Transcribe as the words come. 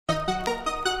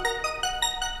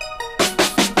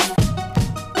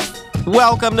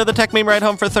Welcome to the Techmeme Ride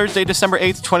Home for Thursday, December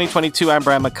 8th, 2022. I'm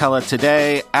Brian McCullough.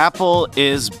 Today, Apple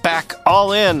is back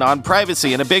all in on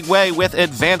privacy in a big way with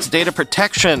advanced data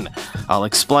protection. I'll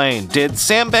explain. Did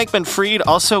Sam Bankman-Fried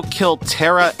also kill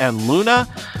Terra and Luna?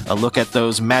 A look at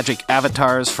those magic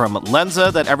avatars from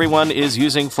Lensa that everyone is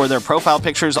using for their profile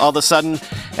pictures all of a sudden.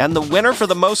 And the winner for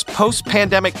the most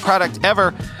post-pandemic product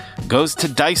ever goes to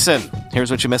Dyson.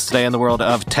 Here's what you missed today in the world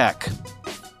of tech.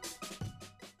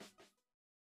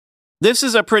 This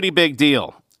is a pretty big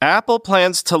deal. Apple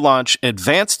plans to launch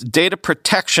advanced data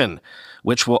protection,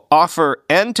 which will offer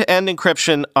end-to-end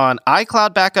encryption on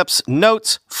iCloud backups,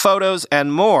 notes, photos,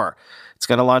 and more. It's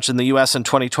going to launch in the US in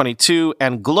 2022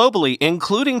 and globally,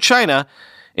 including China,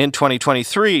 in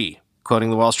 2023, quoting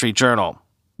the Wall Street Journal.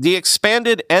 The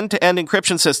expanded end-to-end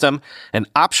encryption system, an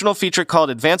optional feature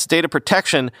called advanced data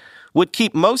protection, would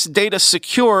keep most data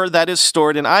secure that is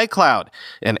stored in iCloud,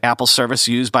 an Apple service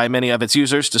used by many of its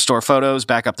users to store photos,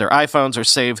 back up their iPhones, or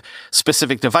save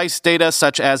specific device data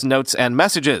such as notes and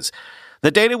messages.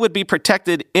 The data would be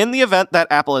protected in the event that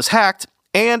Apple is hacked,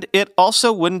 and it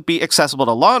also wouldn't be accessible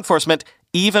to law enforcement,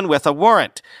 even with a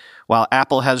warrant. While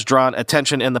Apple has drawn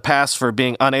attention in the past for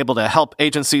being unable to help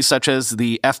agencies such as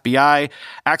the FBI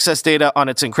access data on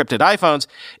its encrypted iPhones,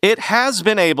 it has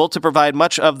been able to provide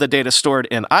much of the data stored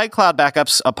in iCloud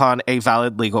backups upon a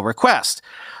valid legal request.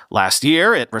 Last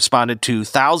year, it responded to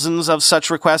thousands of such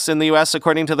requests in the US,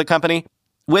 according to the company.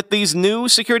 With these new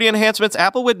security enhancements,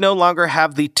 Apple would no longer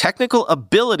have the technical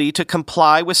ability to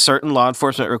comply with certain law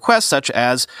enforcement requests, such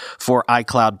as for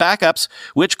iCloud backups,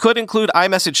 which could include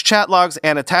iMessage chat logs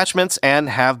and attachments and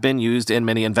have been used in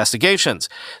many investigations.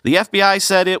 The FBI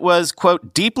said it was,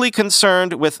 quote, deeply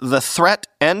concerned with the threat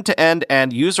end-to-end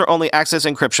and user-only access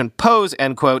encryption pose,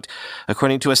 end quote,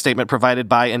 according to a statement provided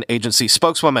by an agency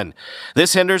spokeswoman.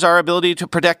 This hinders our ability to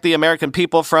protect the American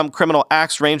people from criminal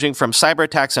acts ranging from cyber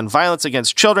attacks and violence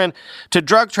against children to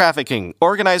drug trafficking,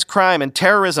 organized crime, and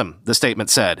terrorism, the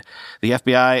statement said. The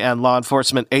FBI and law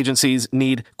enforcement agencies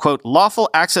need, quote, lawful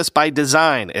access by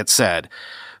design, it said.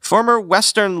 Former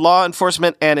Western law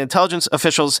enforcement and intelligence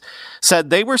officials said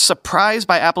they were surprised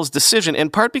by Apple's decision, in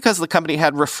part because the company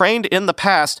had refrained in the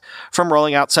past from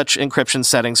rolling out such encryption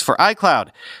settings for iCloud.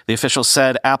 The officials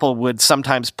said Apple would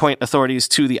sometimes point authorities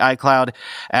to the iCloud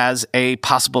as a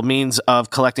possible means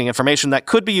of collecting information that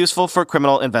could be useful for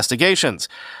criminal investigations.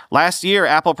 Last year,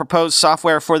 Apple proposed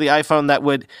software for the iPhone that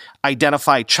would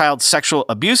identify child sexual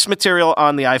abuse material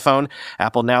on the iPhone.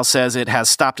 Apple now says it has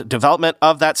stopped development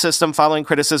of that system following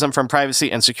criticism from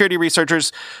privacy and security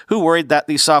researchers who worried that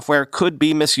the software could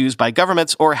be misused by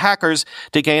governments or hackers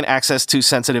to gain access to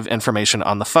sensitive information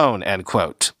on the phone, end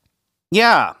quote.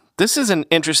 Yeah, this is an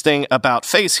interesting about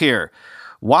face here.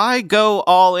 Why go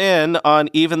all in on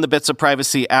even the bits of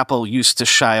privacy Apple used to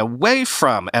shy away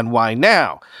from, and why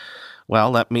now?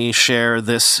 Well, let me share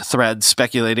this thread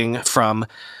speculating from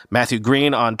Matthew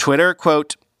Green on Twitter.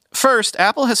 Quote, first,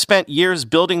 Apple has spent years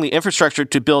building the infrastructure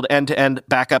to build end-to-end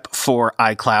backup for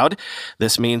iCloud.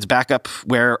 This means backup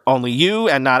where only you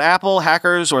and not Apple,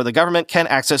 hackers, or the government can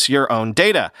access your own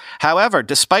data. However,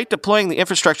 despite deploying the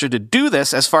infrastructure to do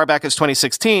this as far back as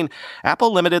 2016,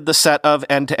 Apple limited the set of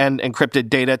end-to-end encrypted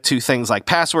data to things like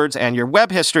passwords and your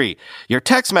web history. Your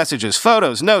text messages,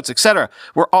 photos, notes, etc.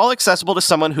 were all accessible to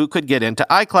someone who could get into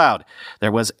iCloud.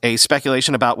 There was a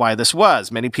speculation about why this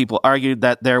was. Many people argued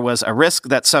that there was a risk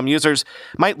that some users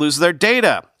might lose their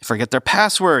data, forget their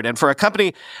password, and for a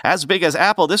company as big as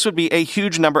Apple, this would be a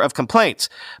huge number of complaints.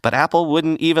 But Apple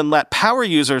wouldn't even let power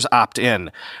users opt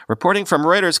in. Reporting from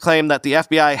Reuters claimed that the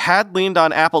FBI had leaned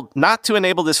on Apple not to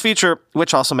enable this feature,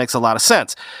 which also makes a lot of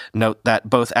sense. Note that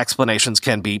both explanations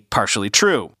can be partially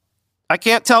true. I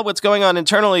can't tell what's going on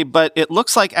internally, but it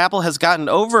looks like Apple has gotten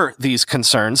over these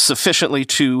concerns sufficiently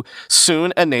to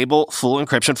soon enable full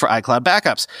encryption for iCloud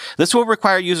backups. This will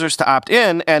require users to opt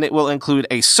in, and it will include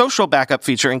a social backup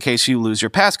feature in case you lose your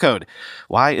passcode.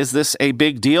 Why is this a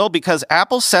big deal? Because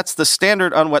Apple sets the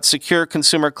standard on what secure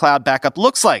consumer cloud backup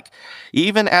looks like.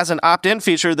 Even as an opt-in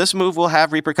feature, this move will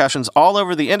have repercussions all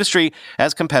over the industry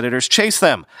as competitors chase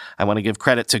them. I want to give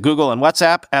credit to Google and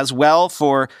WhatsApp as well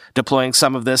for deploying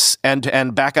some of this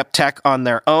end-to-end backup tech on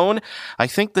their own. I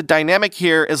think the dynamic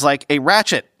here is like a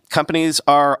ratchet. Companies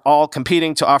are all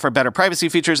competing to offer better privacy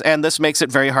features, and this makes it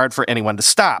very hard for anyone to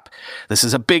stop. This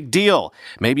is a big deal.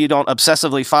 Maybe you don't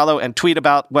obsessively follow and tweet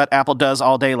about what Apple does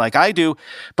all day like I do,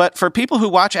 but for people who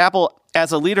watch Apple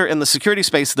As a leader in the security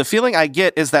space, the feeling I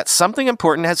get is that something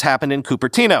important has happened in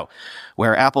Cupertino,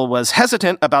 where Apple was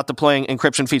hesitant about deploying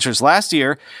encryption features last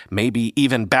year, maybe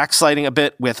even backsliding a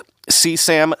bit with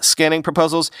CSAM scanning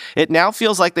proposals. It now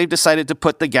feels like they've decided to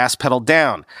put the gas pedal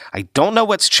down. I don't know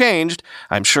what's changed.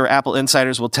 I'm sure Apple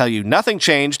insiders will tell you nothing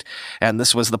changed, and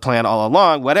this was the plan all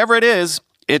along. Whatever it is,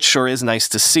 it sure is nice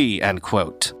to see, end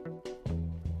quote.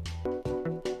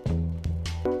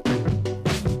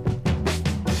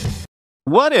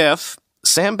 What if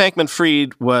Sam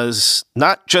Bankman-Fried was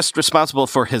not just responsible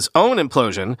for his own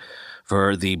implosion,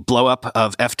 for the blow-up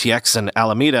of FTX and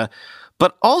Alameda,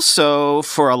 but also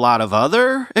for a lot of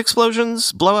other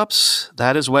explosions, blow-ups?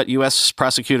 That is what U.S.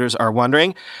 prosecutors are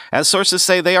wondering, as sources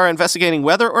say they are investigating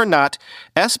whether or not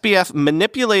SBF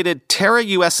manipulated Terra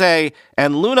USA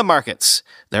and Luna markets,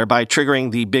 thereby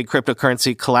triggering the big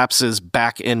cryptocurrency collapses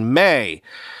back in May,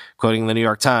 quoting the New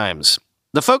York Times.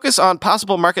 The focus on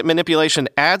possible market manipulation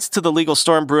adds to the legal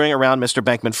storm brewing around Mr.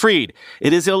 Bankman-Fried.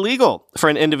 It is illegal for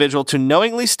an individual to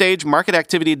knowingly stage market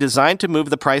activity designed to move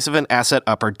the price of an asset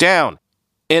up or down.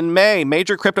 In May,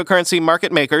 major cryptocurrency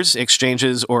market makers,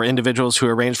 exchanges, or individuals who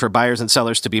arrange for buyers and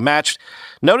sellers to be matched,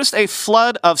 noticed a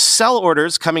flood of sell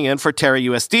orders coming in for Terra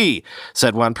USD,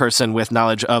 said one person with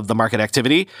knowledge of the market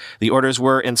activity. The orders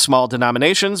were in small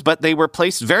denominations, but they were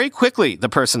placed very quickly, the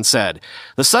person said.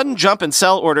 The sudden jump in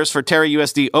sell orders for Terra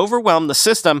USD overwhelmed the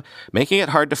system, making it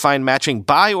hard to find matching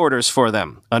buy orders for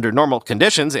them. Under normal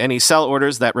conditions, any sell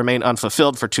orders that remain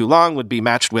unfulfilled for too long would be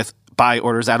matched with buy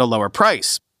orders at a lower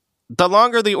price. The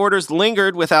longer the orders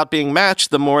lingered without being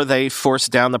matched, the more they forced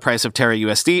down the price of Terra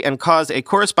USD and caused a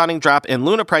corresponding drop in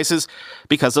Luna prices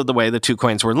because of the way the two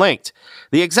coins were linked.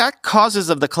 The exact causes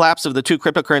of the collapse of the two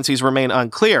cryptocurrencies remain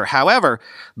unclear. However,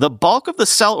 the bulk of the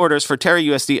sell orders for Terra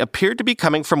USD appeared to be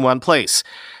coming from one place,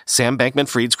 Sam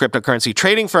Bankman-Fried's cryptocurrency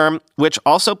trading firm, which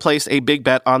also placed a big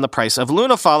bet on the price of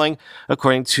Luna falling,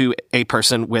 according to a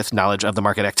person with knowledge of the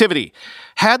market activity.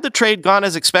 Had the trade gone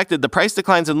as expected, the price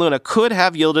declines in Luna could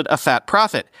have yielded a fat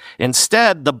profit.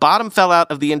 Instead, the bottom fell out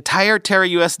of the entire Terra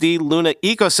USD Luna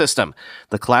ecosystem.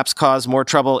 The collapse caused more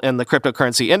trouble in the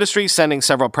cryptocurrency industry, sending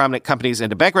several prominent companies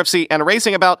into bankruptcy and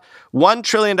erasing about $1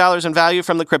 trillion in value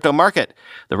from the crypto market.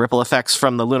 The ripple effects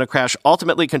from the Luna crash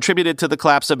ultimately contributed to the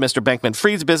collapse of Mr.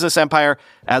 Bankman-Fried's business empire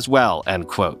as well, end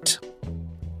quote.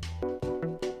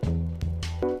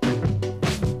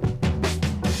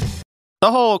 The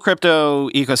whole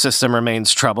crypto ecosystem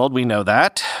remains troubled, we know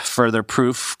that. Further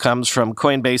proof comes from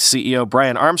Coinbase CEO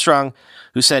Brian Armstrong,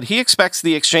 who said he expects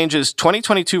the exchange's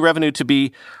 2022 revenue to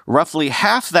be roughly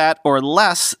half that or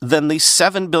less than the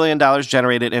 $7 billion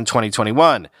generated in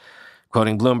 2021.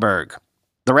 Quoting Bloomberg,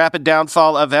 the rapid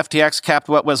downfall of FTX capped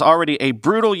what was already a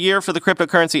brutal year for the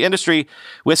cryptocurrency industry,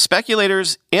 with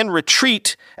speculators in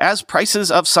retreat as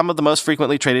prices of some of the most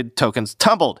frequently traded tokens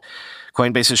tumbled.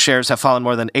 Coinbase's shares have fallen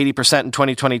more than 80% in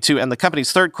 2022, and the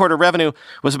company's third quarter revenue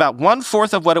was about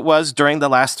one-fourth of what it was during the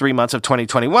last 3 months of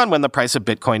 2021 when the price of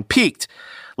Bitcoin peaked.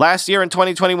 Last year in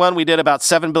 2021, we did about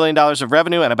 $7 billion of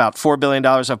revenue and about $4 billion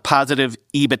of positive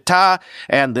EBITDA.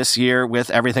 And this year, with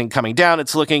everything coming down,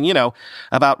 it's looking,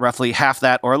 about roughly half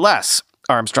that or less,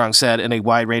 Armstrong said in a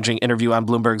wide-ranging interview on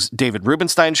Bloomberg's David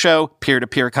Rubenstein show,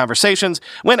 Peer-to-Peer Conversations,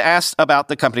 when asked about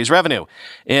the company's revenue.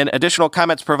 In additional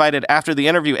comments provided after the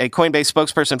interview, a Coinbase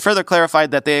spokesperson further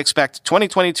clarified that they expect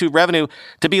 2022 revenue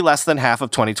to be less than half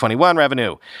of 2021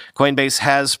 revenue. Coinbase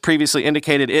has previously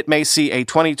indicated it may see a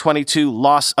 2022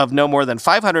 loss of no more than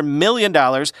 $500 million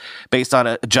based on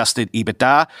adjusted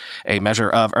EBITDA, a measure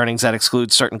of earnings that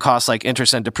excludes certain costs like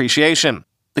interest and depreciation.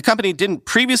 The company didn't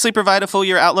previously provide a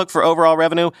full-year outlook for overall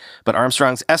revenue, but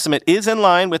Armstrong's estimate is in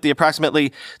line with the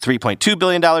approximately $3.2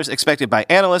 billion expected by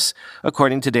analysts,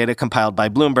 according to data compiled by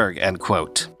Bloomberg, end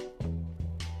quote.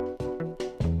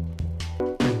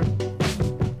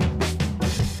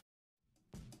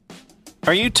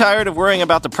 Are you tired of worrying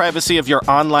about the privacy of your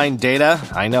online data?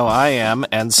 I know I am,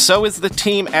 and so is the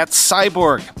team at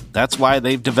Cyborg. That's why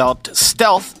they've developed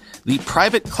Stealth, the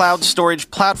private cloud storage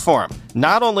platform.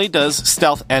 Not only does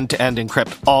Stealth end-to-end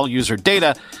encrypt all user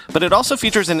data, but it also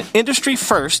features an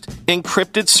industry-first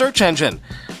encrypted search engine.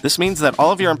 This means that all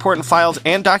of your important files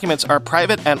and documents are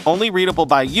private and only readable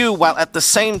by you, while at the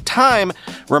same time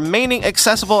remaining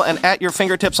accessible and at your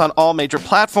fingertips on all major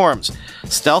platforms.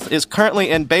 Stealth is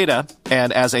currently in beta,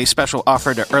 and as a special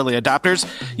offer to early adopters,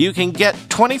 you can get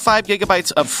 25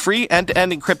 gigabytes of free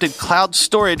end-to-end encrypted cloud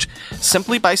storage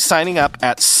simply by signing up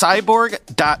at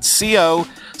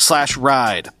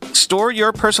cyborg.co/ride. Store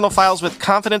your personal files with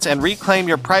confidence and reclaim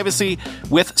your privacy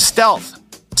with Stealth.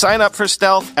 Sign up for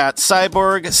Stealth at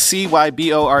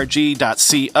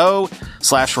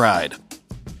cyborg.co/ride.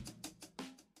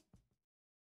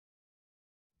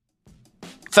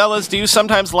 Fellas, do you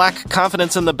sometimes lack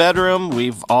confidence in the bedroom?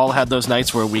 We've all had those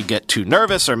nights where we get too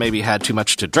nervous or maybe had too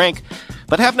much to drink.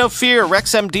 But have no fear,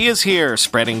 RexMD is here,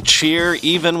 spreading cheer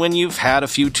even when you've had a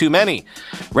few too many.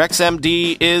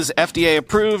 RexMD is FDA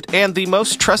approved and the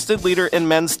most trusted leader in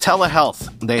men's telehealth.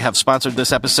 They have sponsored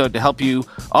this episode to help you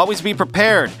always be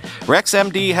prepared.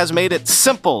 RexMD has made it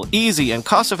simple, easy, and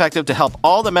cost-effective to help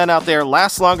all the men out there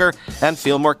last longer and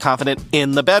feel more confident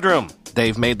in the bedroom.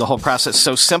 They've made the whole process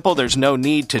so simple, there's no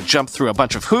need to jump through a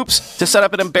bunch of hoops to set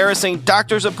up an embarrassing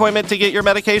doctor's appointment to get your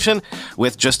medication.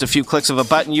 With just a few clicks of a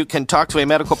button, you can talk to a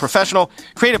medical professional,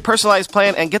 create a personalized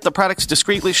plan, and get the products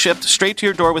discreetly shipped straight to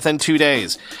your door within 2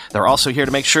 days. They're also here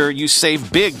to make sure you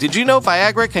save big. Did you know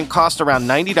Viagra can cost around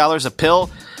 $90 a pill?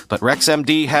 But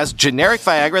RexMD has generic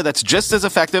Viagra that's just as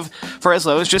effective for as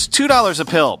low as just $2 a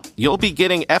pill. You'll be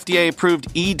getting FDA-approved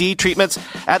ED treatments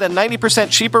at a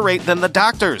 90% cheaper rate than the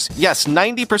doctors. Yes,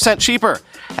 90% cheaper.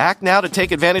 Act now to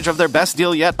take advantage of their best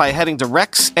deal yet by heading to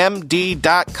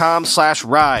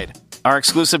rexmd.com/ride. Our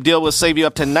exclusive deal will save you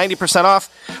up to 90% off,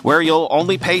 where you'll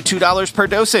only pay $2 per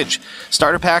dosage.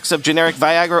 Starter packs of generic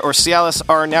Viagra or Cialis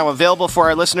are now available for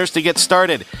our listeners to get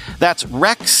started. That's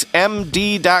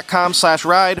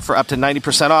rexmd.com/ride for up to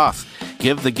 90% off.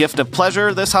 Give the gift of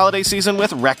pleasure this holiday season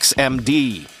with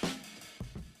RexMD.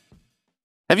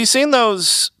 Have you seen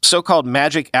those so-called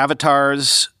magic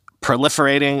avatars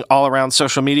proliferating all around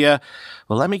social media?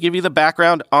 Well, let me give you the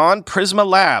background on Prisma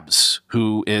Labs,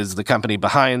 who is the company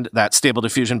behind that Stable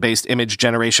Diffusion-based image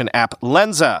generation app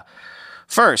Lensa.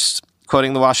 First,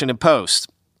 quoting the Washington Post,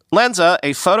 Lensa,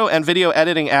 a photo and video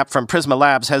editing app from Prisma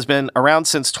Labs, has been around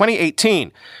since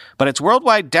 2018, but its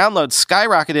worldwide downloads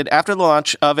skyrocketed after the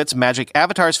launch of its Magic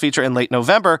Avatars feature in late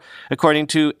November, according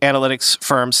to analytics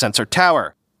firm Sensor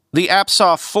Tower. The app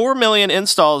saw 4 million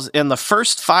installs in the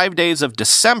first 5 days of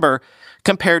December,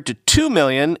 compared to 2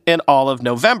 million in all of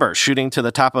November, shooting to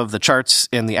the top of the charts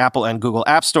in the Apple and Google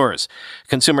app stores.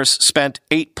 Consumers spent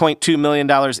 $8.2 million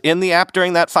in the app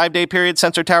during that 5-day period,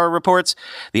 Sensor Tower reports.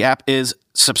 The app is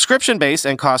subscription-based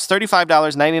and costs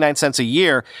 $35.99 a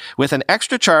year, with an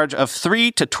extra charge of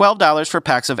 $3 to $12 for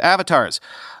packs of avatars.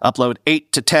 Upload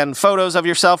 8 to 10 photos of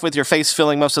yourself with your face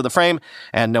filling most of the frame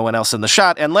and no one else in the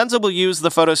shot, and Lensa will use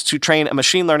the photos to train a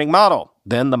machine learning model.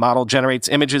 Then the model generates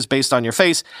images based on your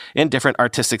face in different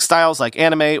artistic styles like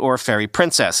anime or fairy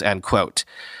princess, end quote.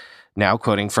 Now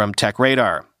quoting from Tech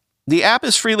Radar. The app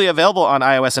is freely available on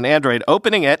iOS and Android.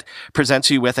 Opening it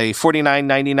presents you with a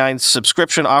 $49.99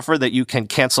 subscription offer that you can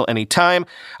cancel anytime.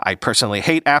 I personally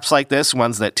hate apps like this,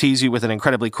 ones that tease you with an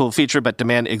incredibly cool feature but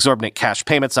demand exorbitant cash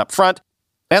payments up front.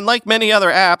 And like many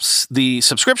other apps, the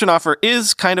subscription offer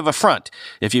is kind of a front.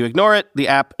 If you ignore it, the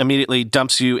app immediately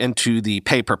dumps you into the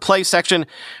pay-per-play section,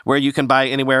 where you can buy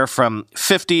anywhere from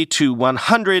 50 to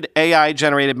 100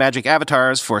 AI-generated magic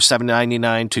avatars for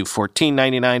 $7.99 to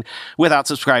 $14.99 without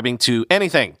subscribing to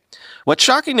anything. What's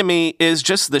shocking to me is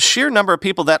just the sheer number of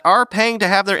people that are paying to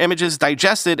have their images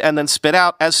digested and then spit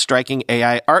out as striking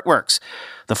AI artworks.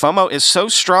 The FOMO is so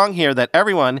strong here that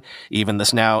everyone, even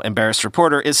this now embarrassed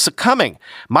reporter, is succumbing.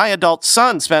 My adult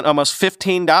son spent almost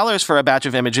 $15 for a batch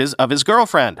of images of his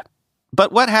girlfriend.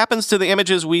 But what happens to the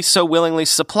images we so willingly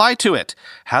supply to it?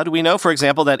 How do we know, for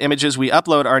example, that images we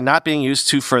upload are not being used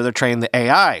to further train the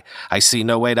AI? I see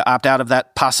no way to opt out of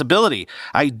that possibility.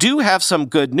 I do have some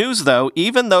good news, though.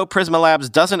 Even though Prisma Labs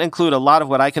doesn't include a lot of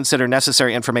what I consider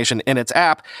necessary information in its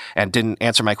app and didn't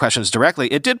answer my questions directly,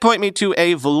 it did point me to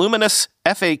a voluminous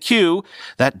FAQ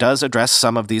that does address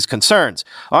some of these concerns.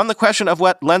 On the question of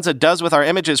what Lensa does with our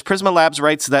images, Prisma Labs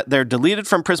writes that they're deleted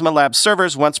from Prisma Labs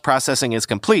servers once processing is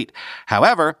complete.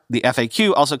 However, the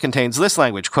FAQ also contains this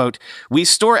language, quote, "We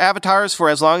store avatars for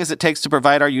as long as it takes to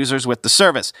provide our users with the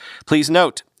service. Please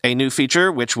note, a new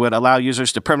feature, which would allow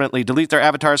users to permanently delete their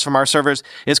avatars from our servers,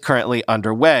 is currently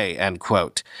underway," end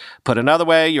quote. Put another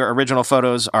way, your original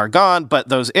photos are gone, but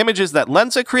those images that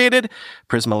Lensa created,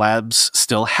 Prisma Labs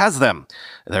still has them.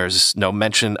 There's no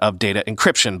mention of data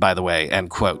encryption, by the way, end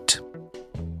quote.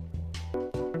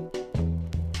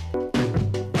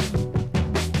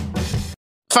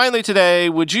 Finally today,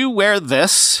 would you wear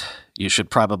this? You should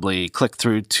probably click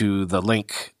through to the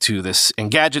link to this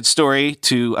Engadget story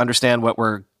to understand what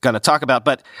we're going to talk about.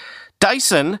 But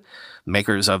Dyson,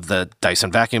 makers of the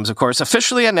Dyson vacuums, of course,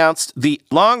 officially announced the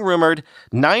long-rumored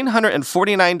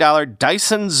 $949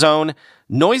 Dyson Zone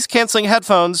noise-canceling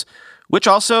headphones, which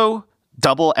also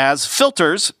double as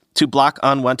filters to block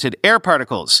unwanted air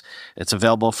particles. It's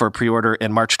available for pre-order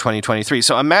in March 2023.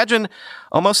 So imagine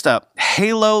almost a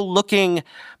halo-looking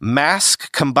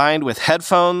mask combined with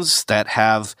headphones that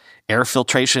have air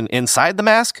filtration inside the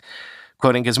mask.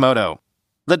 Quoting Gizmodo,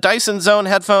 The Dyson Zone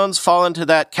headphones fall into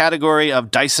that category of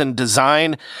Dyson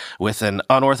design, with an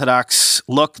unorthodox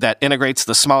look that integrates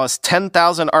the smallest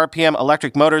 10,000 RPM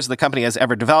electric motors the company has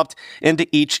ever developed into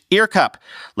each ear cup,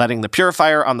 letting the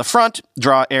purifier on the front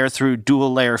draw air through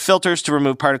dual-layer filters to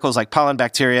remove particles like pollen,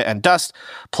 bacteria, and dust,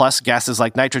 plus gases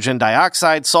like nitrogen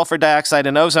dioxide, sulfur dioxide,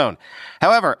 and ozone.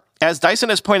 However, as Dyson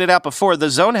has pointed out before,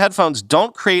 the Zone headphones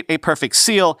don't create a perfect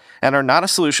seal and are not a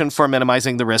solution for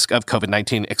minimizing the risk of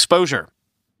COVID-19 exposure.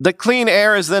 The clean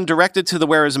air is then directed to the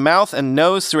wearer's mouth and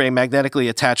nose through a magnetically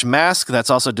attached mask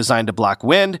that's also designed to block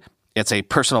wind. It's a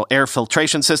personal air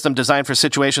filtration system designed for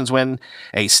situations when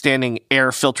a standing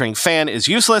air filtering fan is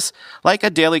useless, like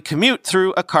a daily commute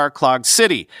through a car-clogged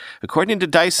city. According to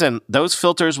Dyson, those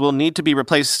filters will need to be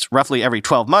replaced roughly every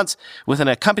 12 months, with an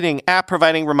accompanying app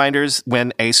providing reminders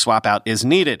when a swap-out is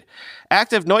needed.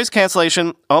 Active noise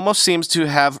cancellation almost seems to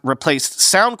have replaced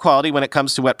sound quality when it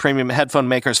comes to what premium headphone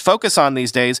makers focus on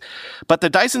these days, but the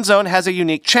Dyson Zone has a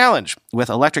unique challenge, with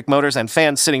electric motors and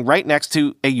fans sitting right next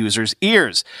to a user's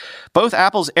ears. Both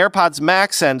Apple's AirPods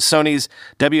Max and Sony's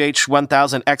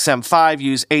WH-1000XM5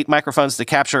 use 8 microphones to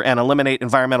capture and eliminate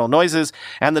environmental noises,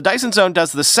 and the Dyson Zone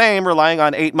does the same, relying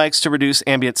on 8 mics to reduce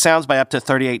ambient sounds by up to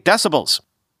 38 decibels.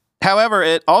 However,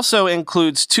 it also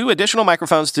includes 2 additional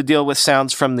microphones to deal with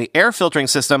sounds from the air filtering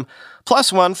system,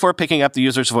 plus one for picking up the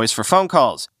user's voice for phone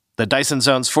calls. The Dyson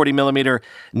Zone's 40mm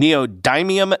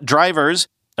neodymium drivers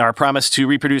are promised to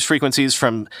reproduce frequencies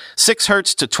from 6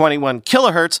 Hz to 21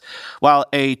 kHz, while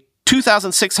a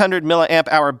 2,600 milliamp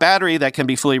hour battery that can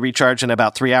be fully recharged in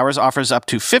about 3 hours offers up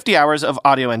to 50 hours of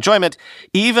audio enjoyment,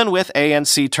 even with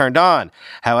ANC turned on.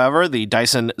 However, the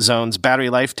Dyson Zone's battery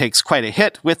life takes quite a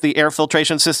hit with the air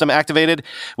filtration system activated.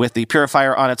 With the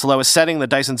purifier on its lowest setting, the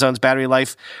Dyson Zone's battery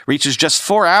life reaches just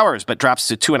 4 hours, but drops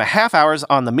to 2.5 hours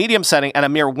on the medium setting and a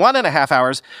mere 1.5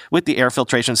 hours with the air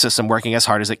filtration system working as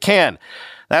hard as it can.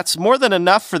 That's more than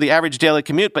enough for the average daily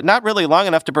commute, but not really long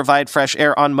enough to provide fresh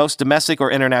air on most domestic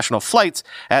or international flights,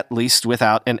 at least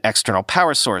without an external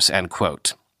power source, end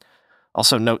quote.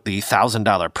 Also note the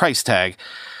 $1,000 price tag.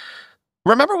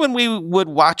 Remember when we would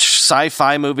watch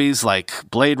sci-fi movies like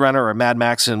Blade Runner or Mad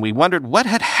Max and we wondered what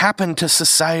had happened to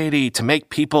society to make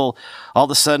people all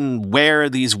of a sudden wear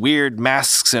these weird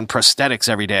masks and prosthetics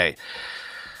every day?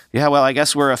 Yeah, well, I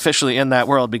guess we're officially in that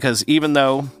world, because even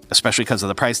though, especially because of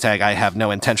the price tag, I have no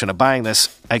intention of buying this,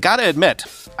 I gotta admit,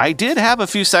 I did have a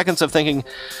few seconds of thinking,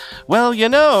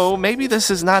 well, maybe this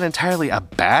is not entirely a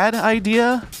bad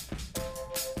idea.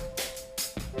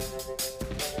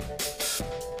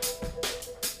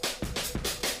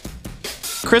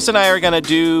 Chris and I are going to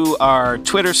do our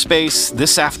Twitter space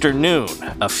this afternoon,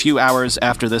 a few hours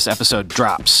after this episode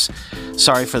drops.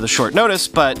 Sorry for the short notice,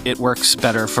 but it works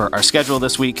better for our schedule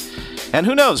this week. And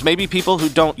who knows, maybe people who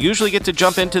don't usually get to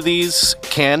jump into these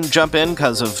can jump in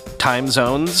because of time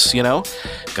zones,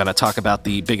 Gonna talk about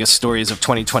the biggest stories of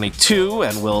 2022,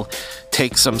 and we'll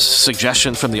take some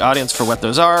suggestions from the audience for what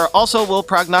those are. Also, we'll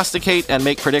prognosticate and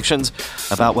make predictions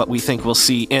about what we think we'll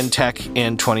see in tech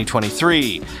in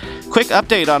 2023. Quick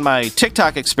update on my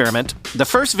TikTok experiment. The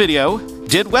first video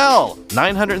did well,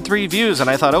 903 views, and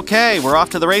I thought, okay, we're off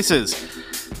to the races.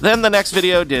 Then the next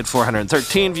video did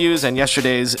 413 views, and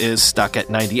yesterday's is stuck at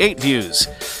 98 views.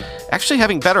 Actually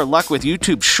having better luck with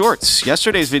YouTube Shorts.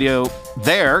 Yesterday's video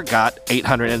there got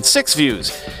 806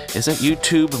 views. Isn't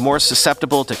YouTube more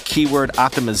susceptible to keyword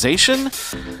optimization?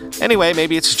 Anyway,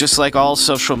 maybe it's just like all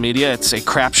social media, it's a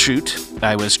crapshoot.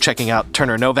 I was checking out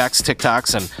Turner Novak's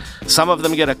TikToks, and some of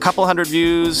them get a couple hundred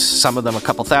views, some of them a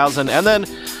couple thousand, and then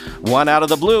one out of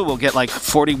the blue will get like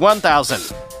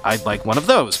 41,000. I'd like one of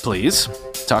those, please.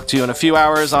 Talk to you in a few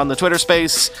hours on the Twitter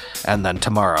space, and then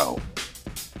tomorrow.